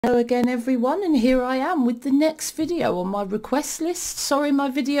Hello again everyone, and here I am with the next video on my request list. Sorry my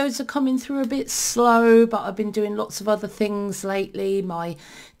videos are coming through a bit slow, but I've been doing lots of other things lately. My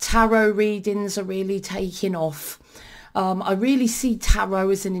tarot readings are really taking off. I really see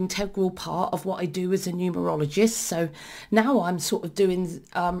tarot as an integral part of what I do as a numerologist. So now I'm sort of doing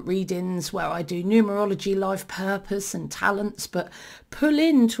readings where I do numerology, life purpose and talents, but pull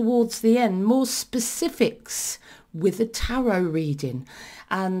in towards the end more specifics with a tarot reading.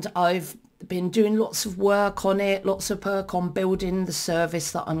 And I've been doing lots of work on it, lots of work on building the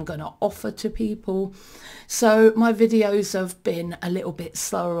service that I'm going to offer to people. So my videos have been a little bit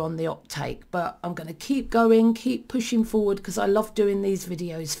slower on the uptake, but I'm going to keep going, keep pushing forward because I love doing these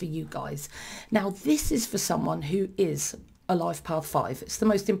videos for you guys. Now this is for someone who is a life path 5. It's the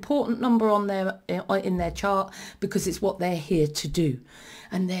most important number on in their chart because it's what they're here to do.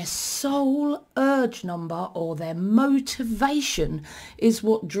 And their soul urge number, or their motivation, is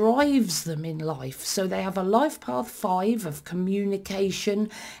what drives them in life. So they have a life path 5 of communication,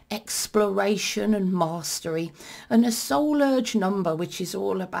 exploration and mastery, and a soul urge number which is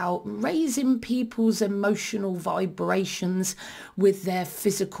all about raising people's emotional vibrations with their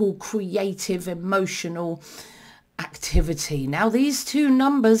physical, creative, emotional activity. Now these two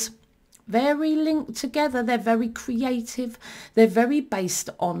numbers very linked together. They're very creative. They're very based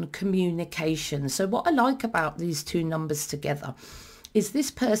on communication. So what I like about these two numbers together is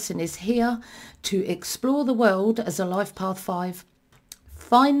this person is here to explore the world as a life path 5,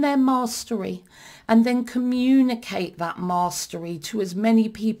 find their mastery, and then communicate that mastery to as many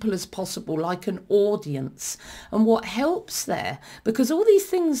people as possible, like an audience. And what helps there, because all these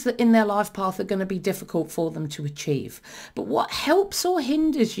things that in their life path are going to be difficult for them to achieve, but what helps or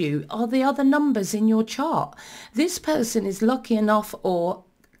hinders you are the other numbers in your chart. This person is lucky enough or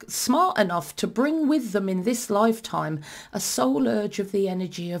smart enough to bring with them in this lifetime a soul urge of the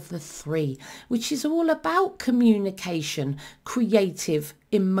energy of the 3, which is all about communication, creative,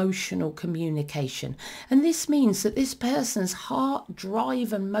 emotional communication. And this means that this person's heart,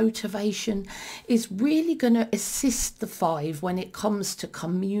 drive and motivation is really going to assist the 5 when it comes to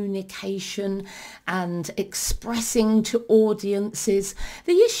communication and expressing to audiences.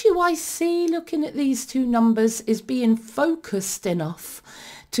 The issue I see looking at these two numbers is being focused enough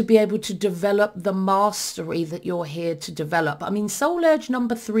to be able to develop the mastery that you're here to develop. I mean, soul urge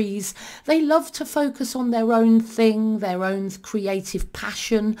number 3s, they love to focus on their own thing, their own creative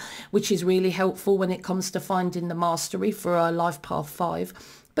passion, which is really helpful when it comes to finding the mastery for a life path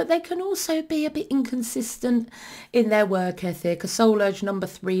 5. But they can also be a bit inconsistent in their work ethic. A soul urge number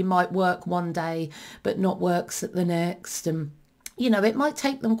 3 might work one day, but not works at the next. And you know, it might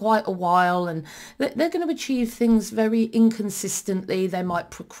take them quite a while, and they're going to achieve things very inconsistently. They might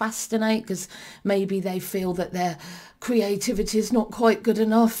procrastinate because maybe they feel that their creativity is not quite good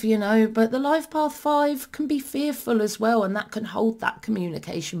enough, you know. But the life path 5 can be fearful as well, and that can hold that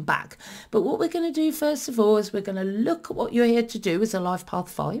communication back. But what we're going to do first of all is we're going to look at what you're here to do as a life path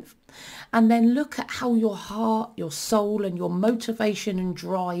 5. And then look at how your heart, your soul and your motivation and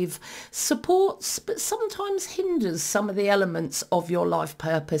drive supports but sometimes hinders some of the elements of your life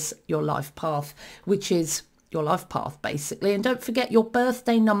purpose, your life path, which is your life path basically. And don't forget your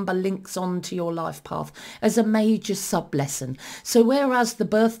birthday number links on to your life path as a major sub lesson. So whereas the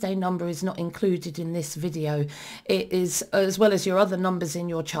birthday number is not included in this video, it is, as well as your other numbers in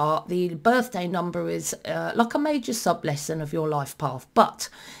your chart, the birthday number is like a major sub lesson of your life path, but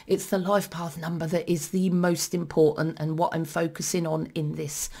it's the life path number that is the most important and what I'm focusing on in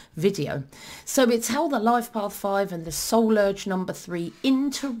this video. So it's how the life path 5 and the soul urge number 3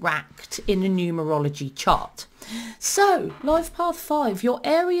 interact in a numerology chart. So life path 5, your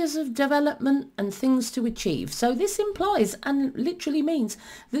areas of development and things to achieve. So this implies and literally means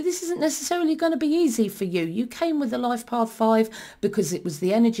that this isn't necessarily going to be easy for you. You came with the life path 5 because it was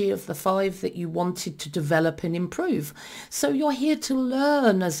the energy of the 5 that you wanted to develop and improve. So you're here to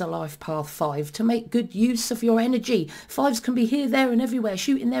learn as a life path 5 to make good use of your energy. 5s can be here, there and everywhere,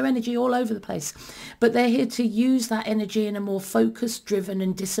 shooting their energy all over the place, but they're here to use that energy in a more focused, driven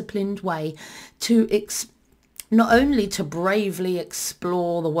and disciplined way to not only to bravely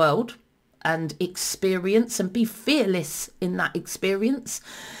explore the world and experience and be fearless in that experience,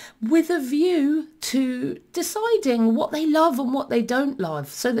 with a view to deciding what they love and what they don't love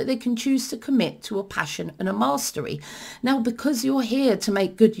so that they can choose to commit to a passion and a mastery. Now, because you're here to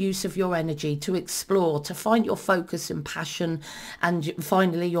make good use of your energy, to explore, to find your focus and passion and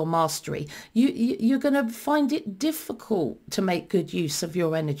finally your mastery, you're going to find it difficult to make good use of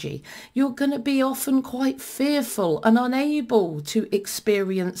your energy. You're going to be often quite fearful and unable to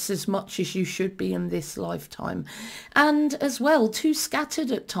experience as much as as you should be in this lifetime. And as well, too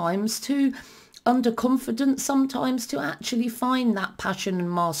scattered at times, too underconfident sometimes to actually find that passion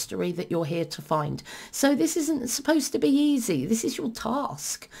and mastery that you're here to find. So this isn't supposed to be easy. This is your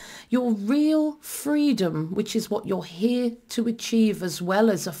task. Your real freedom, which is what you're here to achieve as well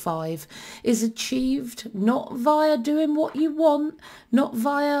as a 5, is achieved not via doing what you want, not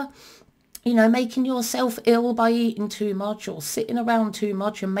via making yourself ill by eating too much or sitting around too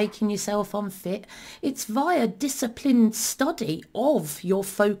much and making yourself unfit. It's via disciplined study of your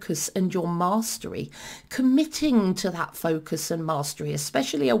focus and your mastery, committing to that focus and mastery,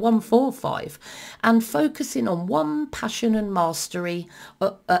 especially a 145, and focusing on one passion and mastery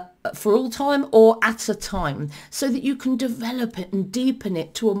for all time or at a time, so that you can develop it and deepen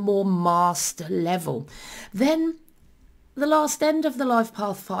it to a more master level. Then the last end of the life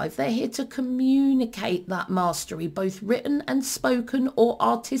path 5, they're here to communicate that mastery, both written and spoken or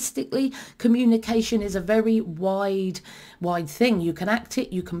artistically. Communication is a very wide thing. You can act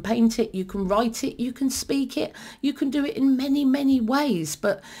it, you can paint it, you can write it, you can speak it, you can do it in many ways.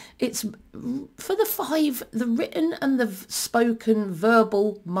 But it's for the 5, the written and the spoken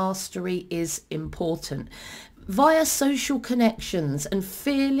verbal mastery is important. Via social connections and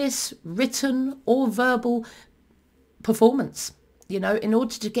fearless written or verbal performance, in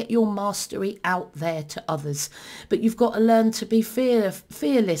order to get your mastery out there to others. But you've got to learn to be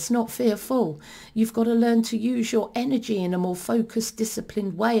fearless, not fearful. You've got to learn to use your energy in a more focused,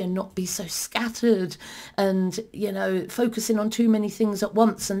 disciplined way and not be so scattered and, focusing on too many things at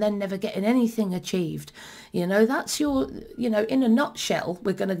once and then never getting anything achieved. That's your, in a nutshell.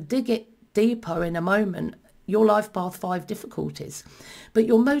 We're going to dig it deeper in a moment. Your life path 5 difficulties, but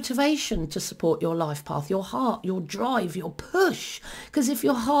your motivation to support your life path, your heart, your drive, your push. Because if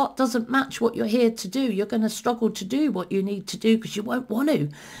your heart doesn't match what you're here to do, you're going to struggle to do what you need to do because you won't want to.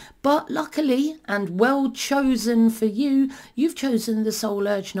 But luckily and well chosen for you, you've chosen the soul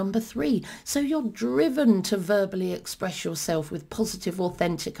urge number 3. So you're driven to verbally express yourself with positive,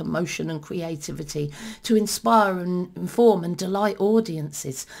 authentic emotion and creativity to inspire and inform and delight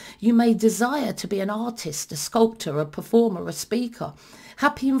audiences. You may desire to be an artist, a sculptor, a performer, a speaker.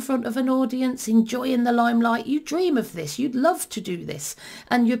 Happy in front of an audience, enjoying the limelight. You dream of this. You'd love to do this.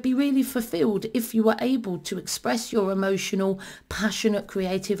 And you'd be really fulfilled if you were able to express your emotional, passionate,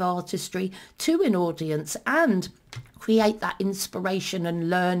 creative artistry to an audience and create that inspiration and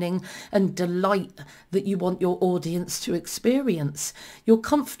learning and delight that you want your audience to experience. You're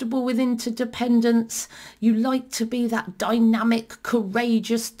comfortable with interdependence. You like to be that dynamic,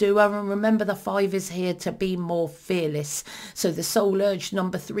 courageous doer. And remember, the 5 is here to be more fearless. So the soul urge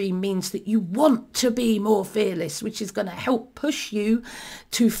number 3 means that you want to be more fearless, which is going to help push you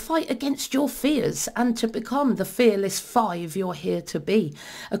to fight against your fears and to become the fearless 5 you're here to be.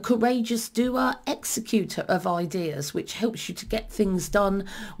 A courageous doer, executor of ideas, which helps you to get things done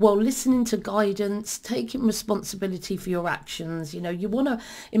while listening to guidance, taking responsibility for your actions. You want to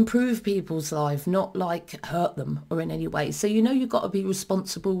improve people's life, not like hurt them or in any way. So you've got to be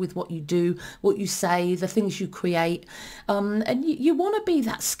responsible with what you do, what you say, the things you create, and you want to be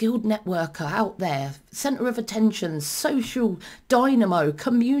that skilled networker out there, center of attention, social dynamo,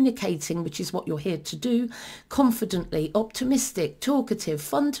 communicating, which is what you're here to do, confidently, optimistic, talkative,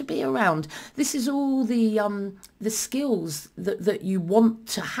 fun to be around. This is all the skills that you want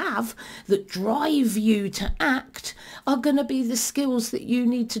to have that drive you to act are going to be the skills that you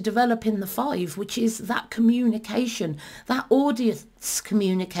need to develop in the 5, which is that communication, that audience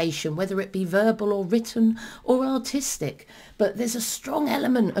communication, whether it be verbal or written or artistic. But there's a strong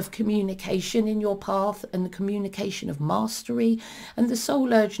element of communication in your path and the communication of mastery, and the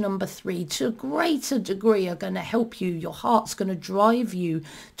soul urge number 3 to a greater degree are going to help you. Your heart's going to drive you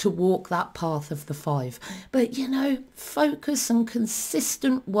to walk that path of the 5. But focus and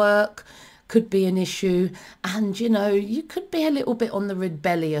consistent work could be an issue, and you could be a little bit on the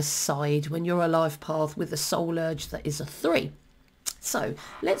rebellious side when you're a life path with a soul urge that is a 3. So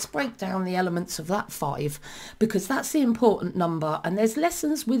let's break down the elements of that 5, because that's the important number, and there's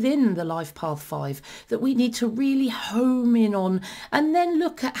lessons within the life path 5 that we need to really home in on, and then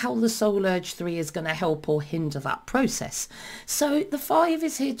look at how the soul urge 3 is going to help or hinder that process. So the 5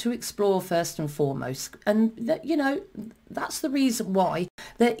 is here to explore first and foremost, and that that's the reason why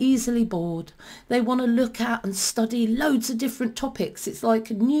they're easily bored. They want to look at and study loads of different topics. It's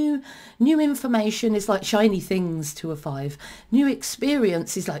like new information is like shiny things to a 5. New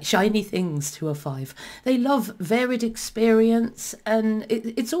experience is like shiny things to a 5. They love varied experience, and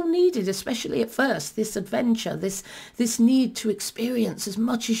it's all needed, especially at first, this adventure, this need to experience as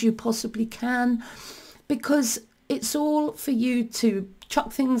much as you possibly can, because It's all for you to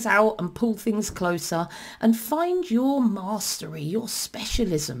chuck things out and pull things closer and find your mastery, your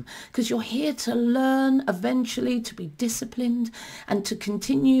specialism, because you're here to learn, eventually to be disciplined and to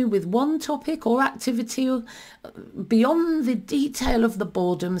continue with one topic or activity beyond the detail of the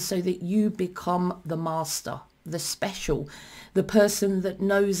boredom, so that you become the master, the special, the person that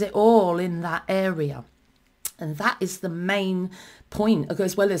knows it all in that area. And that is the main point,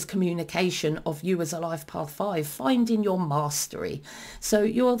 as well as communication, of you as a life path 5, finding your mastery. So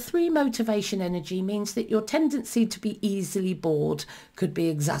your 3 motivation energy means that your tendency to be easily bored could be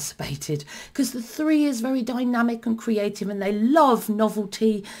exacerbated, because the 3 is very dynamic and creative, and they love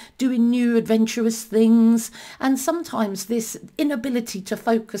novelty, doing new adventurous things. And sometimes this inability to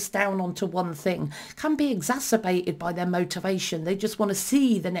focus down onto one thing can be exacerbated by their motivation. They just want to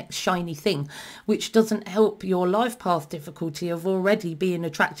see the next shiny thing, which doesn't help your life path difficulty of already being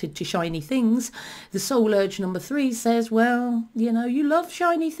attracted to shiny things. The soul urge number 3 says, well, you know, you love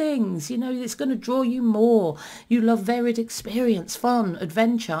shiny things, you know, it's going to draw you more. You love varied experience, fun,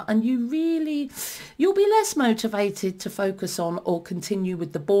 adventure, and you'll be less motivated to focus on or continue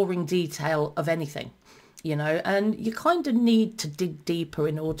with the boring detail of anything. You know, and you kind of need to dig deeper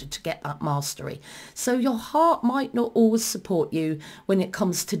in order to get that mastery. So your heart might not always support you when it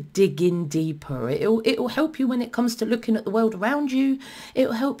comes to digging deeper. It'll help you when it comes to looking at the world around you.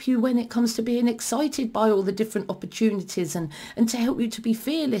 It'll help you when it comes to being excited by all the different opportunities and to help you to be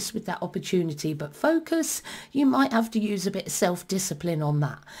fearless with that opportunity. But focus, you might have to use a bit of self-discipline on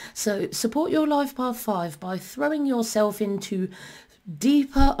that. So support your life path 5 by throwing yourself into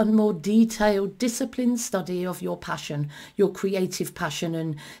deeper and more detailed disciplined study of your passion, your creative passion,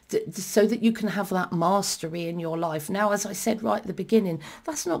 and so that you can have that mastery in your life. Now, as I said right at the beginning,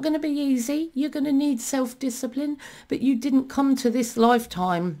 that's not going to be easy. You're going to need self-discipline, but you didn't come to this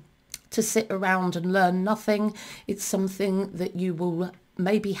lifetime to sit around and learn nothing. It's something that you will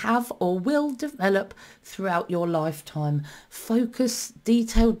maybe have or will develop throughout your lifetime. Focus,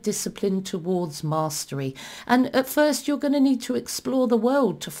 detailed discipline towards mastery. And at first you're going to need to explore the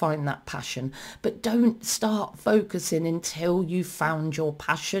world to find that passion, but don't start focusing until you've found your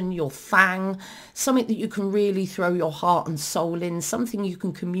passion, your fang, something that you can really throw your heart and soul in, something you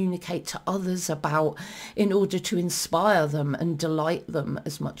can communicate to others about in order to inspire them and delight them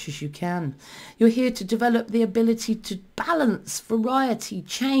as much as you can. You're here to develop the ability to balance variety,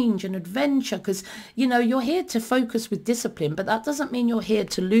 change and adventure, because you know you're here to focus with discipline, but that doesn't mean you're here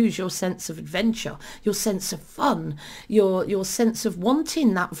to lose your sense of adventure, your sense of fun, your sense of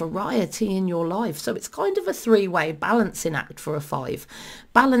wanting that variety in your life. So it's kind of a 3-way balancing act for a 5,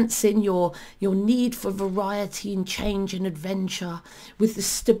 balancing your need for variety and change and adventure with the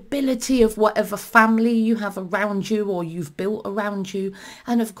stability of whatever family you have around you or you've built around you,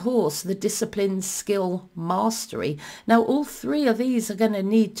 and of course the discipline, skill, mastery. Now all 3 of these are going to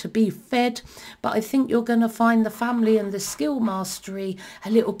need to be fed, but I think you're going to find the family and the skill mastery a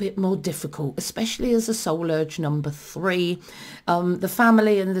little bit more difficult, especially as a soul urge number 3. The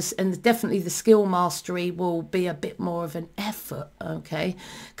family and definitely the skill mastery will be a bit more of an effort, okay,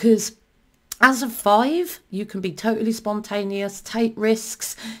 because as a 5, you can be totally spontaneous, take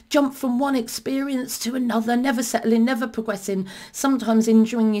risks, jump from one experience to another, never settling, never progressing, sometimes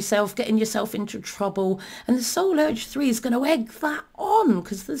injuring yourself, getting yourself into trouble. And the soul urge 3 is going to egg that on,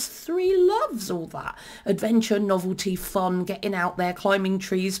 because there's 3 loves all that. Adventure, novelty, fun, getting out there, climbing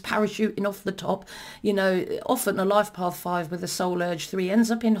trees, parachuting off the top. You know, often a life path 5 with a soul urge 3 ends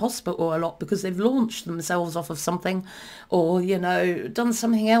up in hospital a lot because they've launched themselves off of something, or, you know, done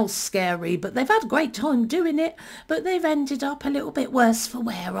something else scary, but they've had a great time doing it, but they've ended up a little bit worse for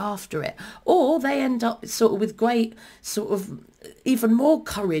wear after it. Or they end up sort of with great sort of even more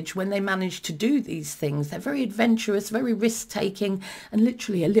courage when they manage to do these things. They're very adventurous, very risk-taking, and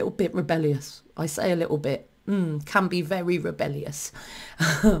literally a little bit rebellious. I say a little bit. Can be very rebellious.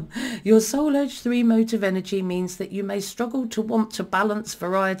 Your soul urge 3 motive energy means that you may struggle to want to balance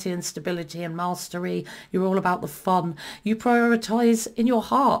variety and stability and mastery. You're all about the fun. You prioritize in your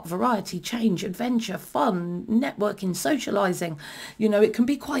heart variety, change, adventure, fun, networking, socializing. You know, it can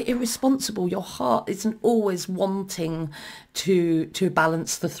be quite irresponsible. Your heart isn't always wanting to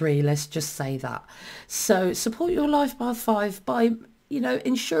balance the 3. Let's just say that. So support your life path 5 by, you know,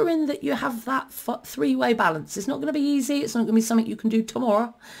 ensuring that you have that 3-way balance. It's not going to be easy. It's not going to be something you can do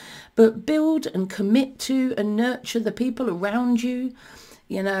tomorrow, but build and commit to and nurture the people around you.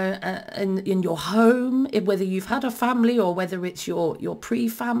 you know, in your home, whether you've had a family or whether it's your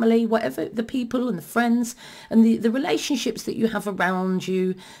pre-family, whatever, the people and the friends and the relationships that you have around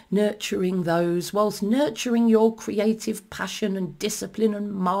you, nurturing those whilst nurturing your creative passion and discipline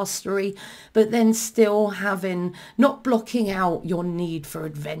and mastery, but then still not blocking out your need for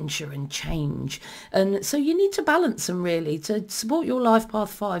adventure and change. And so you need to balance them really. To support your life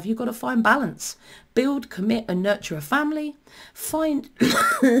path 5, you've got to find balance. Build, commit and nurture a family. Find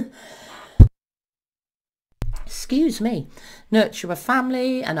nurture a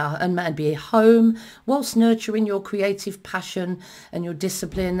family and maybe a home, whilst nurturing your creative passion and your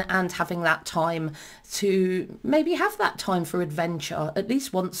discipline, and having that time to maybe have that time for adventure at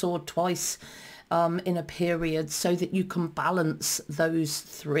least once or twice in a period, so that you can balance those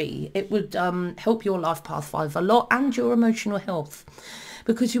 3. It would help your life path 5 a lot, and your emotional health,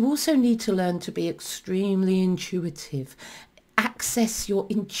 because you also need to learn to be extremely intuitive. Access your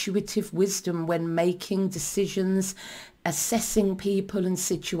intuitive wisdom when making decisions, assessing people and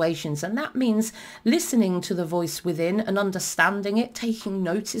situations. And that means listening to the voice within and understanding it, taking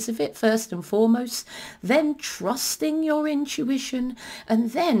notice of it first and foremost, then trusting your intuition,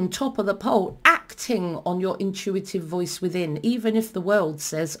 and then top of the pole, acting on your intuitive voice within, even if the world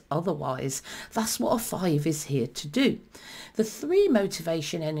says otherwise. That's what a 5 is here to do. The 3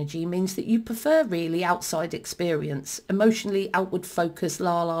 motivation energy means that you prefer really outside experience, emotionally outward focus,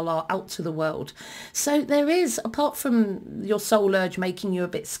 out to the world. So there is, apart from your soul urge making you a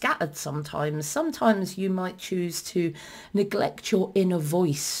bit scattered sometimes you might choose to neglect your inner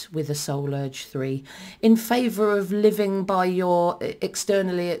voice with a soul urge 3 in favour of living by your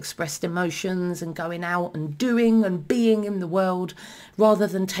externally expressed emotions and going out and doing and being in the world, rather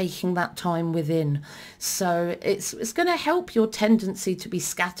than taking that time within. So it's going to help your tendency to be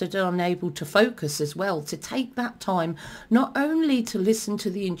scattered and unable to focus as well, to take that time not only to listen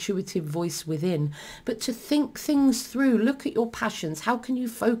to the intuitive voice within, but to think things through, look at your passions, how can you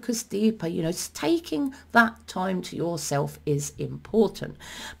focus deeper, taking that time to yourself is important.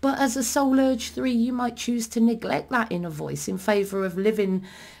 But as a soul urge 3, you might choose to neglect that inner voice in favour of living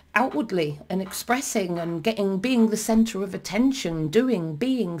outwardly and expressing and being the center of attention, doing,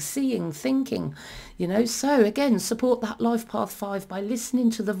 being, seeing, thinking, so again, support that life path 5 by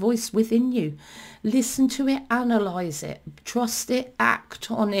listening to the voice within you. Listen to it, analyze it, trust it, act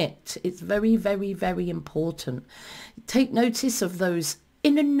on it. It's very, very, very important. Take notice of those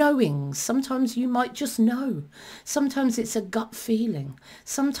inner knowings. Sometimes you might just know. Sometimes it's a gut feeling.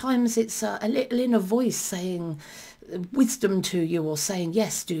 Sometimes it's a little inner voice saying wisdom to you, or saying,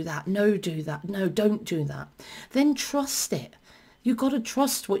 yes, do that, no, do that, no, don't do that. Then trust it. You've got to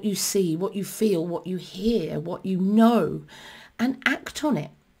trust what you see, what you feel, what you hear, what you know, and act on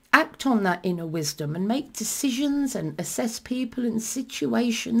it. Act on that inner wisdom and make decisions and assess people and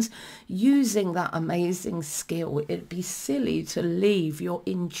situations using that amazing skill. It'd be silly to leave your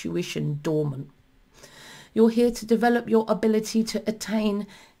intuition dormant. You're here to develop your ability to attain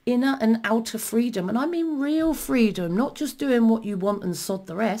inner and outer freedom. And I mean real freedom, not just doing what you want and sod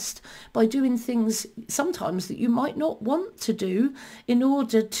the rest, by doing things sometimes that you might not want to do in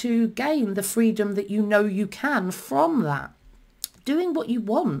order to gain the freedom that you know you can from that. Doing what you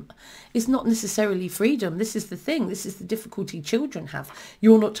want is not necessarily freedom. This is the thing. This is the difficulty children have.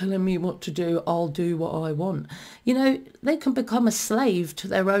 You're not telling me what to do. I'll do what I want. They can become a slave to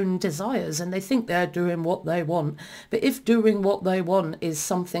their own desires and they think they're doing what they want. But if doing what they want is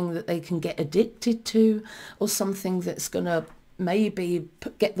something that they can get addicted to, or something that's going to maybe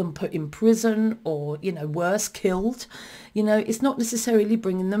get them put in prison, or worse, killed, it's not necessarily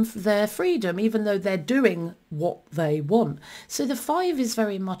bringing them their freedom, even though they're doing what they want. So the 5 is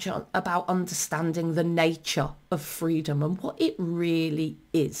very much about understanding the nature of freedom and what it really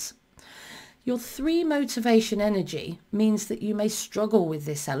is. Your 3 motivation energy means that you may struggle with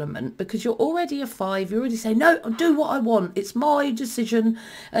this element because you're already a 5. You already say, no, I'll do what I want. It's my decision.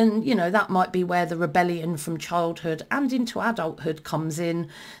 And, that might be where the rebellion from childhood and into adulthood comes in.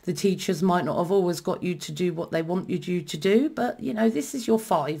 The teachers might not have always got you to do what they wanted you to do. But, this is your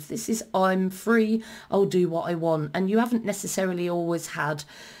 5. This is, I'm free. I'll do what I want. And you haven't necessarily always had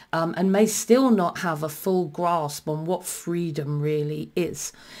and may still not have a full grasp on what freedom really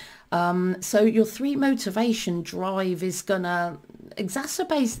is. So your 3 motivation drive is gonna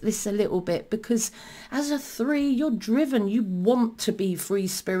exacerbates this a little bit, because as a 3, you're driven. You want to be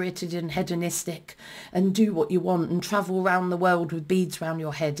free-spirited and hedonistic and do what you want and travel around the world with beads around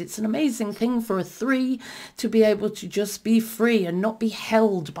your head. It's an amazing thing for a 3 to be able to just be free and not be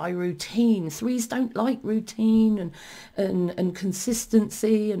held by routine. 3s don't like routine and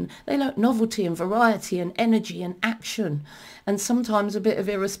consistency, and they like novelty and variety and energy and action, and sometimes a bit of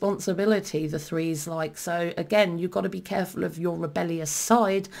irresponsibility, the 3s like. So again, you've got to be careful of your rebellious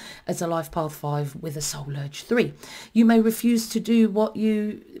side as a life path 5 with a soul urge 3. You may refuse to do what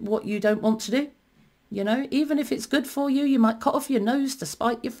you don't want to do. You know, even if it's good for you, you might cut off your nose to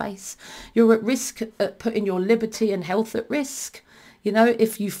spite your face. You're at risk at putting your liberty and health at risk. You know,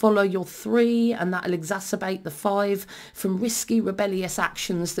 if you follow your 3, and that'll exacerbate the 5 from risky, rebellious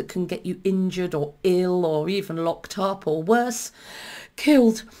actions that can get you injured or ill or even locked up or worse,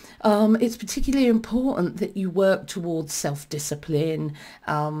 killed. It's particularly important that you work towards self-discipline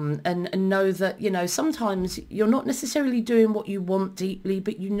and know that, you know, sometimes you're not necessarily doing what you want deeply,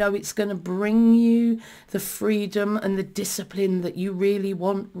 but you know it's going to bring you the freedom and the discipline that you really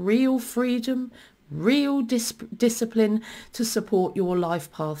want. Real freedom, real discipline to support your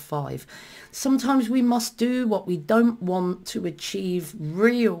life path 5. Sometimes we must do what we don't want to achieve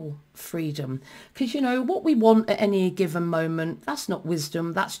real freedom, because, you know, what we want at any given moment, that's not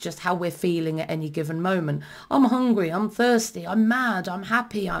wisdom, that's just how we're feeling at any given moment. I'm hungry, I'm thirsty, I'm mad, I'm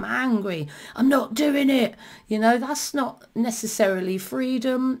happy, I'm angry, I'm not doing it. You know, that's not necessarily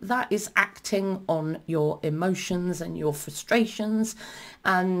freedom. That is acting on your emotions and your frustrations.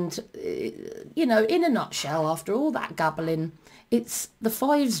 And, you know, in a nutshell, after all that gabbling, it's the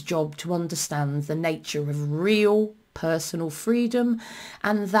 5's job to understand the nature of real personal freedom,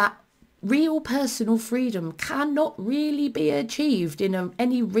 and that real personal freedom cannot really be achieved in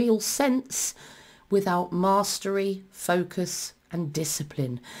any real sense without mastery, focus and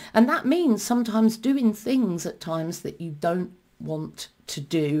discipline. And that means sometimes doing things at times that you don't want to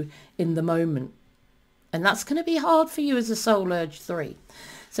do in the moment. And that's going to be hard for you as a soul urge 3.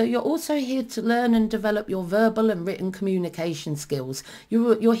 So you're also here to learn and develop your verbal and written communication skills.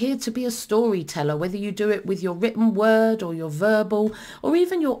 You're here to be a storyteller, whether you do it with your written word or your verbal or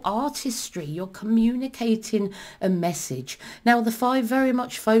even your artistry. You're communicating a message. Now, the 5 very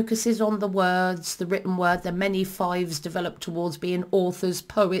much focuses on the words, the written word. There are many 5s developed towards being authors,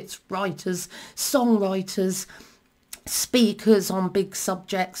 poets, writers, songwriters, speakers on big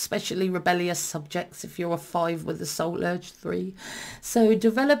subjects, especially rebellious subjects if you're a 5 with a soul urge 3. So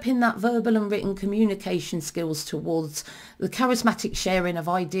developing that verbal and written communication skills towards the charismatic sharing of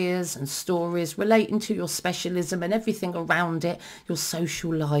ideas and stories relating to your specialism and everything around it, your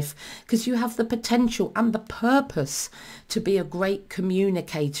social life, because you have the potential and the purpose to be a great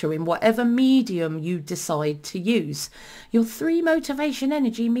communicator in whatever medium you decide to use. Your 3 motivation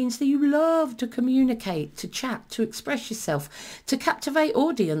energy means that you love to communicate, to chat, to express yourself, to captivate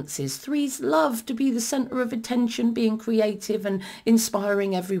audiences. 3s love to be the centre of attention, being creative and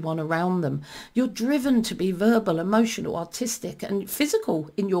inspiring everyone around them. You're driven to be verbal, emotional, artistic and physical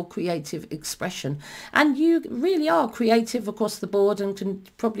in your creative expression. And you really are creative across the board and can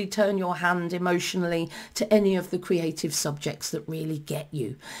probably turn your hand emotionally to any of the creative subjects that really get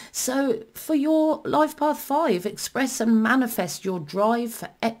you. So for your life path 5, express and manifest your drive for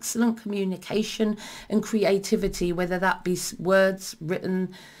excellent communication and creativity, whether that be words,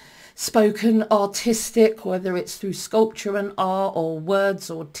 written, spoken, artistic, whether it's through sculpture and art or words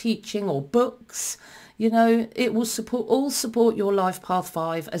or teaching or books. You know, it will support your life path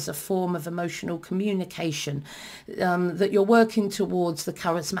 5 as a form of emotional communication, that you're working towards the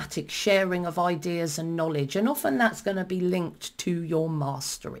charismatic sharing of ideas and knowledge. And often that's going to be linked to your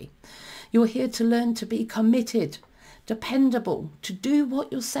mastery. You're here to learn to be committed, dependable, to do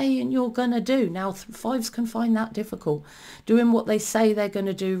what you're saying you're going to do. Now, 5s can find that difficult. Doing what they say they're going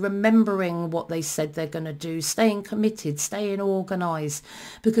to do, remembering what they said they're going to do, staying committed, staying organised,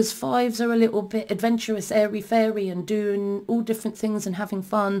 because 5s are a little bit adventurous, airy-fairy and doing all different things and having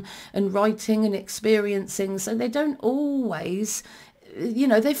fun and writing and experiencing. So they don't always, you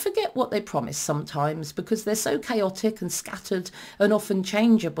know, they forget what they promise sometimes because they're so chaotic and scattered and often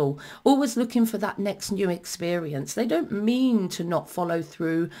changeable, always looking for that next new experience. They don't mean to not follow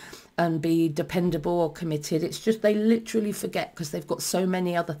through and be dependable or committed. It's just they literally forget because they've got so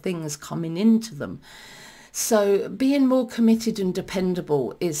many other things coming into them. So being more committed and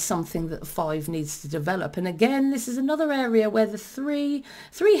dependable is something that the 5 needs to develop. And again, this is another area where the three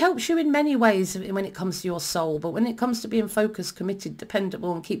helps you in many ways when it comes to your soul. But when it comes to being focused, committed,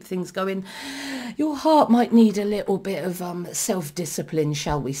 dependable and keep things going, your heart might need a little bit of self-discipline,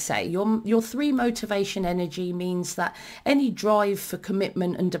 shall we say. Your 3 motivation energy means that any drive for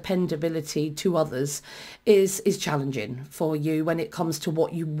commitment and dependability to others is challenging for you when it comes to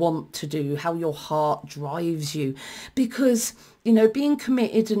what you want to do, how your heart drives you, because being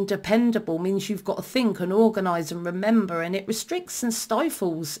committed and dependable means you've got to think and organise and remember, and it restricts and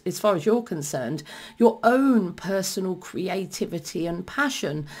stifles, as far as you're concerned, your own personal creativity and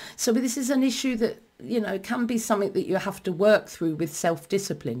passion. So this is an issue that can be something that you have to work through with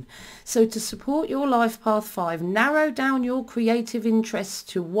self-discipline. So to support your life path 5, narrow down your creative interests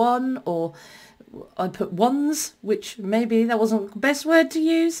to 1, or I put ones, which maybe that wasn't the best word to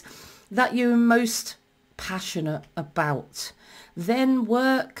use, that you're most passionate about. Then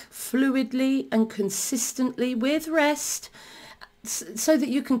work fluidly and consistently with rest so that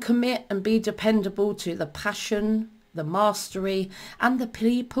you can commit and be dependable to the passion, the mastery and the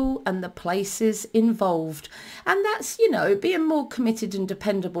people and the places involved. And that's, being more committed and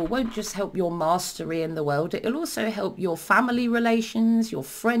dependable won't just help your mastery in the world, it'll also help your family relations, your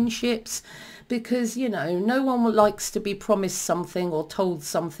friendships, because no one likes to be promised something or told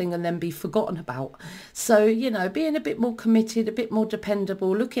something and then be forgotten about. So being a bit more committed, a bit more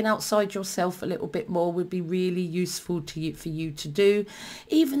dependable, looking outside yourself a little bit more would be really useful for you to do,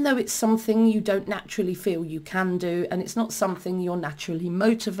 even though it's something you don't naturally feel you can do, and it's not something you're naturally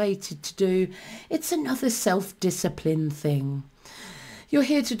motivated to do. It's another self-discipline thing. You're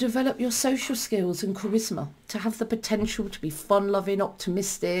here to develop your social skills and charisma, to have the potential to be fun-loving,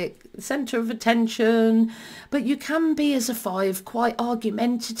 optimistic, centre of attention. But you can be, as a 5, quite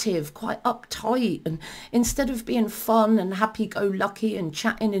argumentative, quite uptight. And instead of being fun and happy-go-lucky and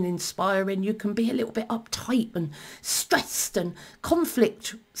chatting and inspiring, you can be a little bit uptight and stressed and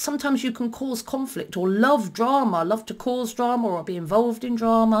conflict. Sometimes you can cause conflict or love drama, love to cause drama or be involved in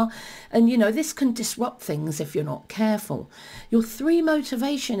drama. And, this can disrupt things if you're not careful. Your 3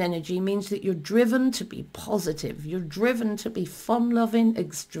 motivation energy means that you're driven to be positive. You're driven to be fun-loving,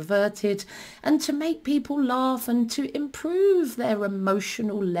 extroverted, and to make people laugh and to improve their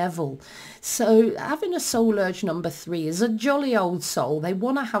emotional level. So having a soul urge number 3 is a jolly old soul. They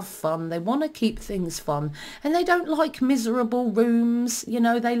want to have fun. They want to keep things fun. And they don't like miserable rooms.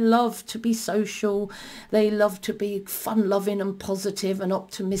 They love to be social. They love to be fun-loving and positive and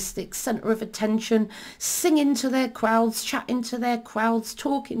optimistic, centre of attention, singing to their crowds, chatting to their crowds,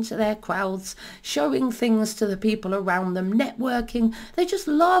 talking to their crowds, showing things to the people around them, networking. They just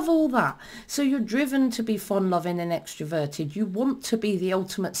love all that. So you're driven to be fun-loving and extroverted. You want to be the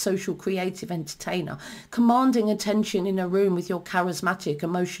ultimate social creative entertainer. Commanding attention in a room with your charismatic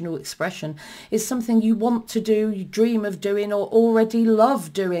emotional expression is something you want to do, you dream of doing, or already love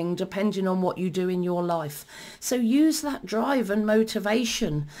doing, depending on what you do in your life. So use that drive and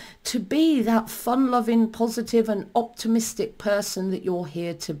motivation to be that fun-loving, positive and optimistic person that you're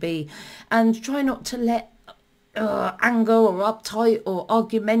here to be, and try not to let anger or uptight or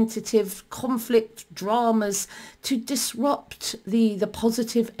argumentative conflict dramas to disrupt the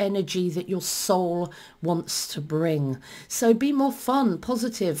positive energy that your soul wants to bring. So be more fun,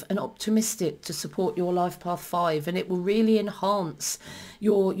 positive and optimistic to support your life path 5, and it will really enhance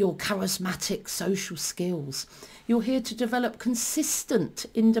your charismatic social skills. You're here to develop consistent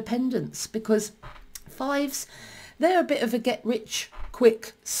independence, because 5s, they're a bit of a get rich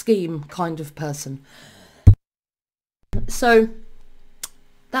quick scheme kind of person. So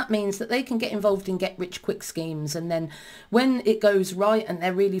that means that they can get involved in get rich quick schemes, and then when it goes right and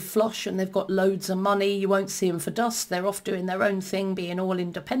they're really flush and they've got loads of money, you won't see them for dust. They're off doing their own thing, being all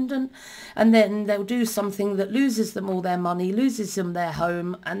independent, and then they'll do something that loses them all their money, loses them their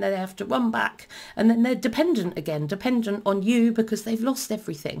home, and then they have to run back, and then they're dependent again, dependent on you, because they've lost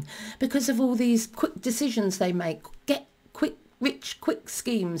everything because of all these quick decisions they make. Get rich quick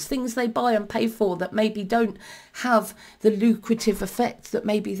schemes, things they buy and pay for that maybe don't have the lucrative effect that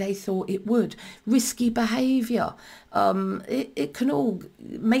maybe they thought it would. Risky behaviour. It can all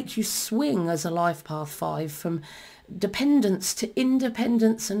make you swing as a life path 5 from dependence to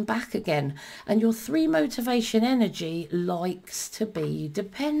independence and back again. And your 3 motivation energy likes to be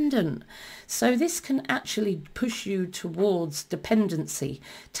dependent. So this can actually push you towards dependency,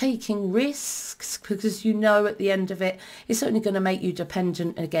 taking risks, because at the end of it, it's only going to make you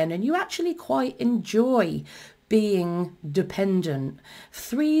dependent again. And you actually quite enjoy being dependent.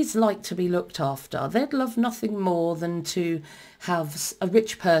 Threes like to be looked after. They'd love nothing more than to have a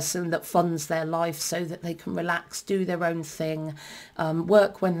rich person that funds their life so that they can relax, do their own thing,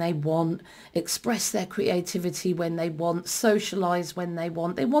 work when they want, express their creativity when they want, socialise when they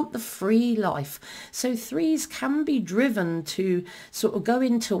want. They want the free life. So threes can be driven to sort of go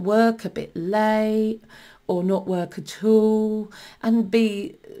into work a bit late or not work at all and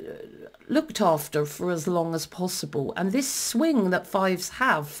be looked after for as long as possible. And this swing that fives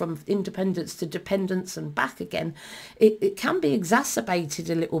have from independence to dependence and back again, it can be exacerbated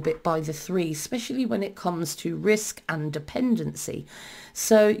a little bit by the three, especially when it comes to risk and dependency.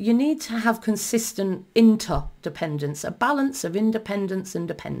 So you need to have consistent interdependence, a balance of independence and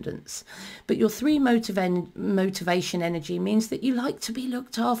dependence. But your three motivation energy means that you like to be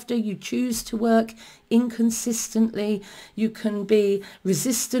looked after, you choose to work inconsistently, you can be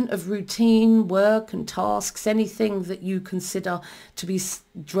resistant of routine, work and tasks, anything that you consider to be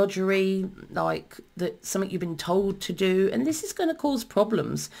drudgery, like that something you've been told to do. And this is going to cause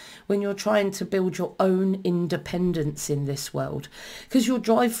problems when you're trying to build your own independence in this world, because your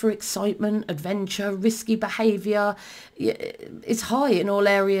drive for excitement, adventure, risky behaviour is high in all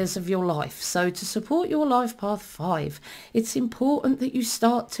areas of your life. So to support your life path 5, it's important that you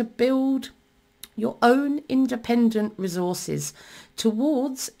start to build your own independent resources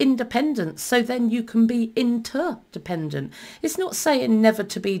towards independence, so then you can be interdependent. It's not saying never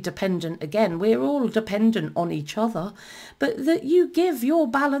to be dependent again. We're all dependent on each other, but that you give your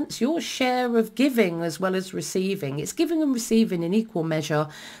balance, your share of giving as well as receiving. It's giving and receiving in equal measure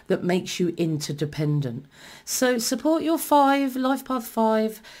that makes you interdependent. So support your 5, life path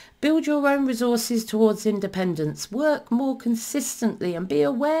 5. Build your own resources towards independence. Work more consistently and be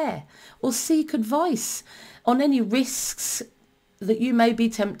aware or seek advice on any risks that you may be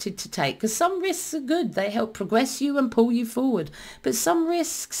tempted to take, because some risks are good. They help progress you and pull you forward, but some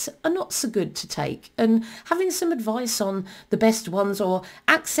risks are not so good to take, and having some advice on the best ones or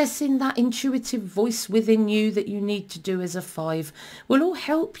accessing that intuitive voice within you that you need to do as a 5 will all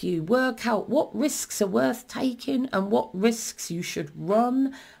help you work out what risks are worth taking and what risks you should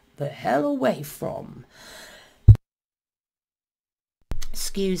run the hell away from.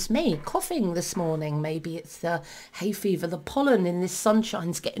 Excuse me, coughing this morning. Maybe it's the hay fever, the pollen in this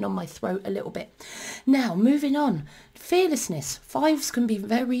sunshine's getting on my throat a little bit. Now, moving on. Fearlessness. 5s can be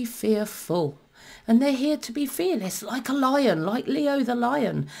very fearful, and they're here to be fearless, like a lion, like Leo the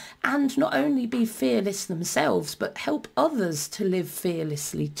lion, and not only be fearless themselves, but help others to live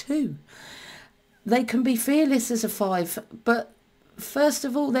fearlessly too. They can be fearless as a 5, but first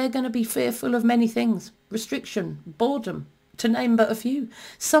of all, they're going to be fearful of many things. Restriction, boredom, to name but a few.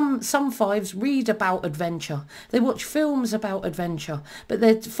 Some 5s read about adventure. They watch films about adventure, but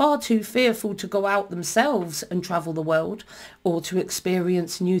they're far too fearful to go out themselves and travel the world, or to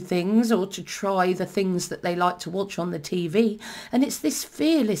experience new things, or to try the things that they like to watch on the TV. And it's this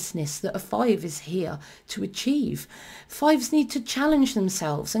fearlessness that a 5 is here to achieve. 5s need to challenge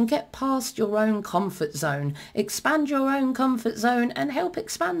themselves and get past your own comfort zone, expand your own comfort zone and help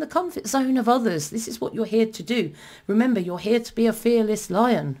expand the comfort zone of others. This is what you're here to do. Remember, you're here to be a fearless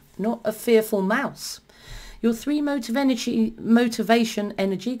lion, not a fearful mouse. Your 3 motivation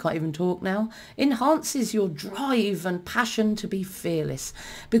energy, can't even talk now, enhances your drive and passion to be fearless,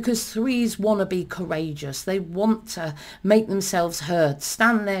 because 3s want to be courageous. They want to make themselves heard,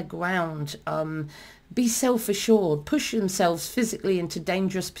 stand their ground, be self-assured, push themselves physically into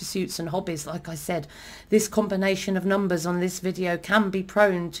dangerous pursuits and hobbies. Like I said, this combination of numbers on this video can be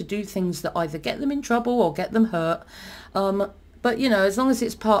prone to do things that either get them in trouble or get them hurt. But, you know, as long as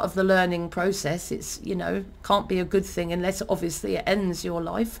it's part of the learning process, it's, you know, can't be a good thing unless obviously it ends your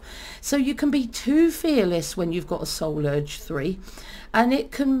life. So you can be too fearless when you've got a soul urge 3, and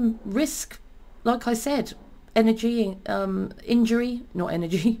it can risk, like I said, energy, injury, not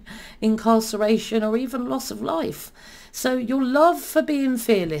energy, incarceration, or even loss of life. So your love for being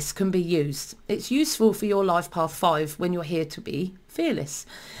fearless can be used. It's useful for your life path 5 when you're here to be fearless.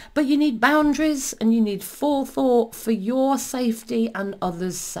 But you need boundaries and you need forethought for your safety and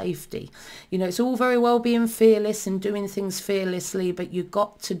others' safety. You know, it's all very well being fearless and doing things fearlessly, but you've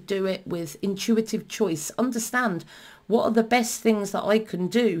got to do it with intuitive choice. Understand, what are the best things that I can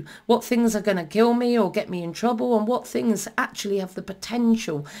do? What things are going to kill me or get me in trouble? And what things actually have the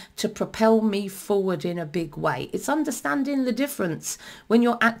potential to propel me forward in a big way? It's understanding the difference when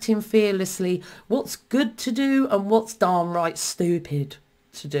you're acting fearlessly, what's good to do and what's darn right stupid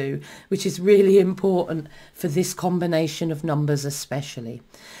to do, which is really important for this combination of numbers especially.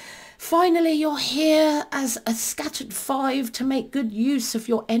 Finally, you're here as a scattered 5 to make good use of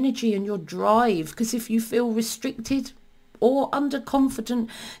your energy and your drive, because if you feel restricted or underconfident,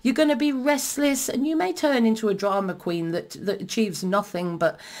 you're going to be restless, and you may turn into a drama queen that achieves nothing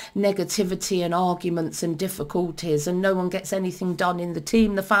but negativity and arguments and difficulties, and no one gets anything done in the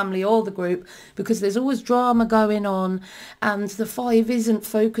team, the family or the group, because there's always drama going on, and the 5 isn't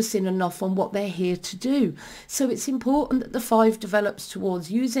focusing enough on what they're here to do. So it's important that the 5 develops towards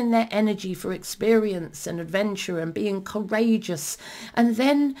using their energy for experience and adventure and being courageous, and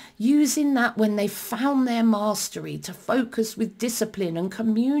then using that when they've found their mastery to focus with discipline and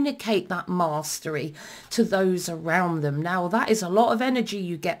communicate that mastery to those around them. Now, that is a lot of energy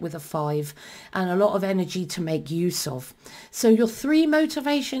you get with a 5, and a lot of energy to make use of. So your 3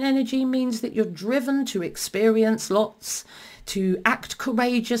 motivation energy means that you're driven to experience lots, to act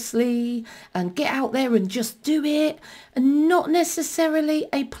courageously and get out there and just do it, and not necessarily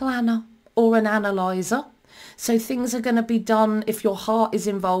a planner or an analyzer. So things are going to be done, if your heart is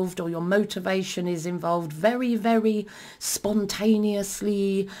involved or your motivation is involved, very, very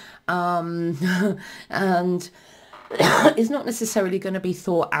spontaneously, and it's not necessarily going to be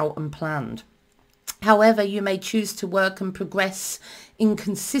thought out and planned. However, you may choose to work and progress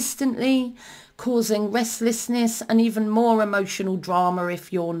inconsistently, causing restlessness and even more emotional drama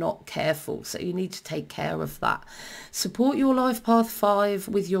if you're not careful. So you need to take care of that. Support your life path 5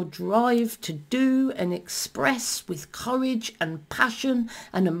 with your drive to do and express with courage and passion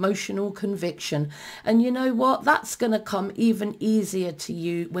and emotional conviction. And you know what? That's going to come even easier to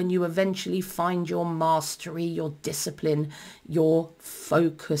you when you eventually find your mastery, your discipline, your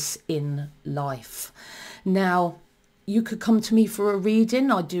focus in life. Now, you could come to me for a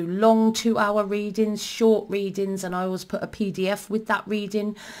reading. I do long 2-hour readings, short readings, and I always put a PDF with that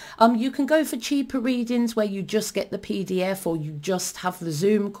reading. You can go for cheaper readings where you just get the PDF or you just have the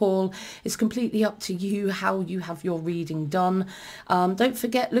Zoom call. It's completely up to you how you have your reading done. Don't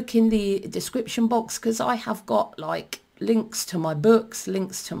forget, look in the description box, because I have got like links to my books,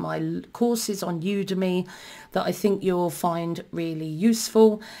 links to my courses on Udemy that I think you'll find really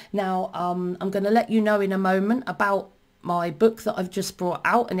useful. Now, I'm going to let you know in a moment about my book that I've just brought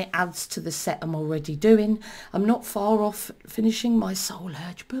out, and it adds to the set I'm already doing. I'm not far off finishing my Soul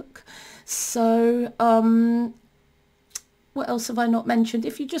Urge book. So, what else have I not mentioned?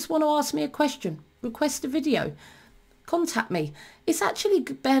 If you just want to ask me a question, request a video, contact me. It's actually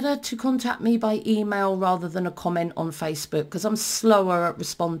better to contact me by email rather than a comment on Facebook, because I'm slower at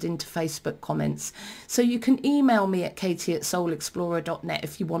responding to Facebook comments. So you can email me at katie@soulexplorer.net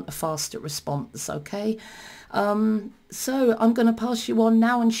if you want a faster response, okay? So I'm going to pass you on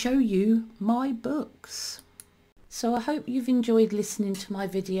now and show you my books. So I hope you've enjoyed listening to my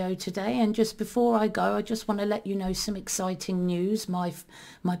video today, and just before I go, I just want to let you know some exciting news. My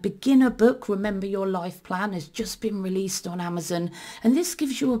beginner book, Remember Your Life Plan, has just been released on Amazon, and this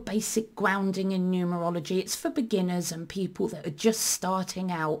gives you a basic grounding in numerology. It's for beginners and people that are just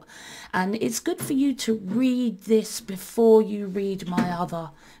starting out, and it's good for you to read this before you read my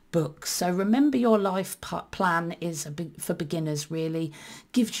other book. So Remember Your Life Plan is for beginners, really.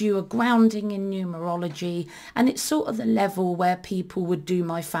 Gives you a grounding in numerology, and it's sort of the level where people would do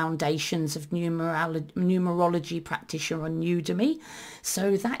my foundations of numerology practitioner on Udemy.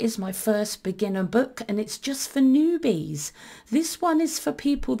 So that is my first beginner book, and it's just for newbies. This one is for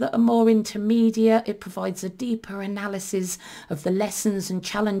people that are more intermediate. It provides a deeper analysis of the lessons and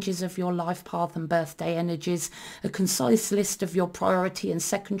challenges of your life path and birthday energies, a concise list of your priority and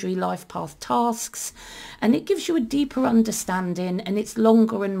secondary life path tasks, and it gives you a deeper understanding, and it's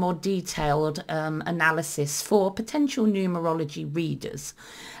longer and more detailed analysis for potential numerology readers.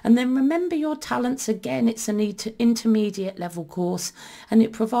 And then Remember Your Talents, again, it's an intermediate level course, and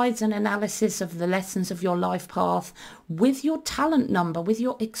it provides an analysis of the lessons of your life path with your talent number, with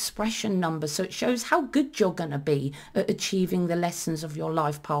your expression number. So it shows how good you're going to be at achieving the lessons of your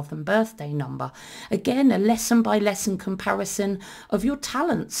life path and birthday number. Again, a lesson by lesson comparison of your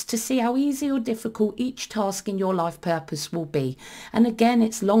talents to see how easy or difficult each task in your life purpose will be. And again,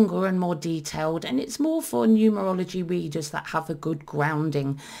 it's longer and more detailed, and it's more for numerology readers that have a good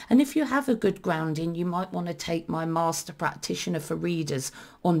grounding. And if you have a good grounding, you might want to take my Master Practitioner for Readers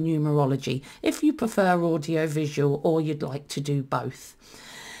on numerology, if you prefer audio visual or you'd like to do both.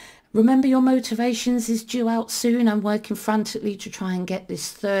 Remember Your Motivations is due out soon. I'm working frantically to try and get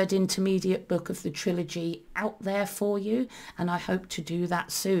this third intermediate book of the trilogy out there for you, and I hope to do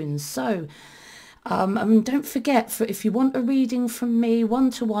that soon. So And don't forget, if you want a reading from me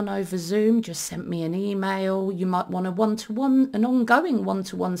one-to-one over Zoom, just send me an email. You might want a one-to-one, an ongoing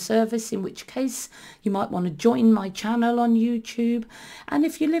one-to-one service, in which case you might want to join my channel on YouTube. And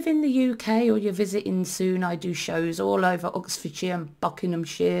if you live in the UK or you're visiting soon, I do shows all over Oxfordshire and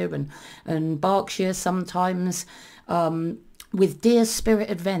Buckinghamshire and Berkshire sometimes, with Dear Spirit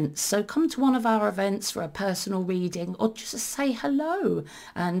events. So come to one of our events for a personal reading, or just say hello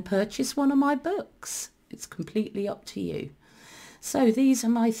and purchase one of my books. It's completely up to you. So these are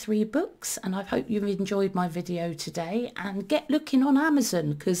my 3 books, and I hope you've enjoyed my video today, and get looking on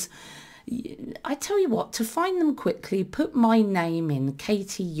Amazon, because I tell you what, to find them quickly, put my name in,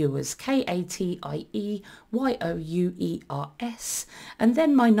 Katie Ewers, KatieYouers, and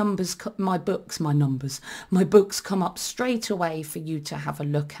then my books come up straight away for you to have a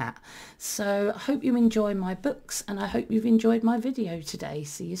look at. So I hope you enjoy my books, and I hope you've enjoyed my video today.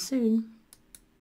 See you soon.